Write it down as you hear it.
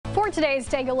For today's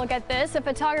Take a Look at This, a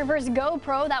photographer's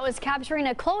GoPro that was capturing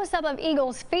a close-up of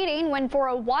eagles feeding went for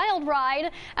a wild ride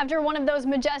after one of those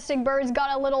majestic birds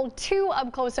got a little too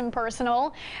up close and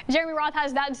personal. Jeremy Roth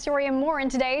has that story and more in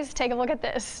today's Take a Look at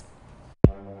This.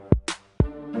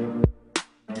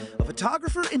 A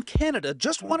photographer in Canada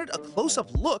just wanted a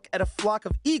close-up look at a flock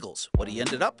of eagles. What he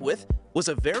ended up with was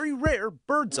a very rare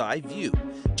bird's-eye view.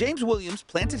 James Williams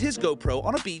planted his GoPro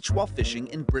on a beach while fishing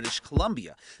in British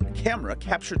Columbia. The camera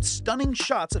captured stunning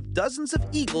shots of dozens of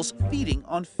eagles feeding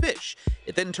on fish.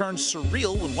 It then turned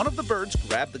surreal when one of the birds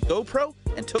grabbed the GoPro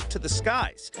and took to the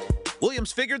skies.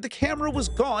 Williams figured the camera was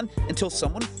gone until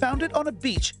someone found it on a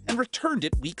beach and returned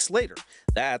it weeks later.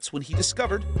 That's when he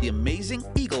discovered the amazing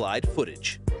eagle-eyed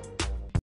footage.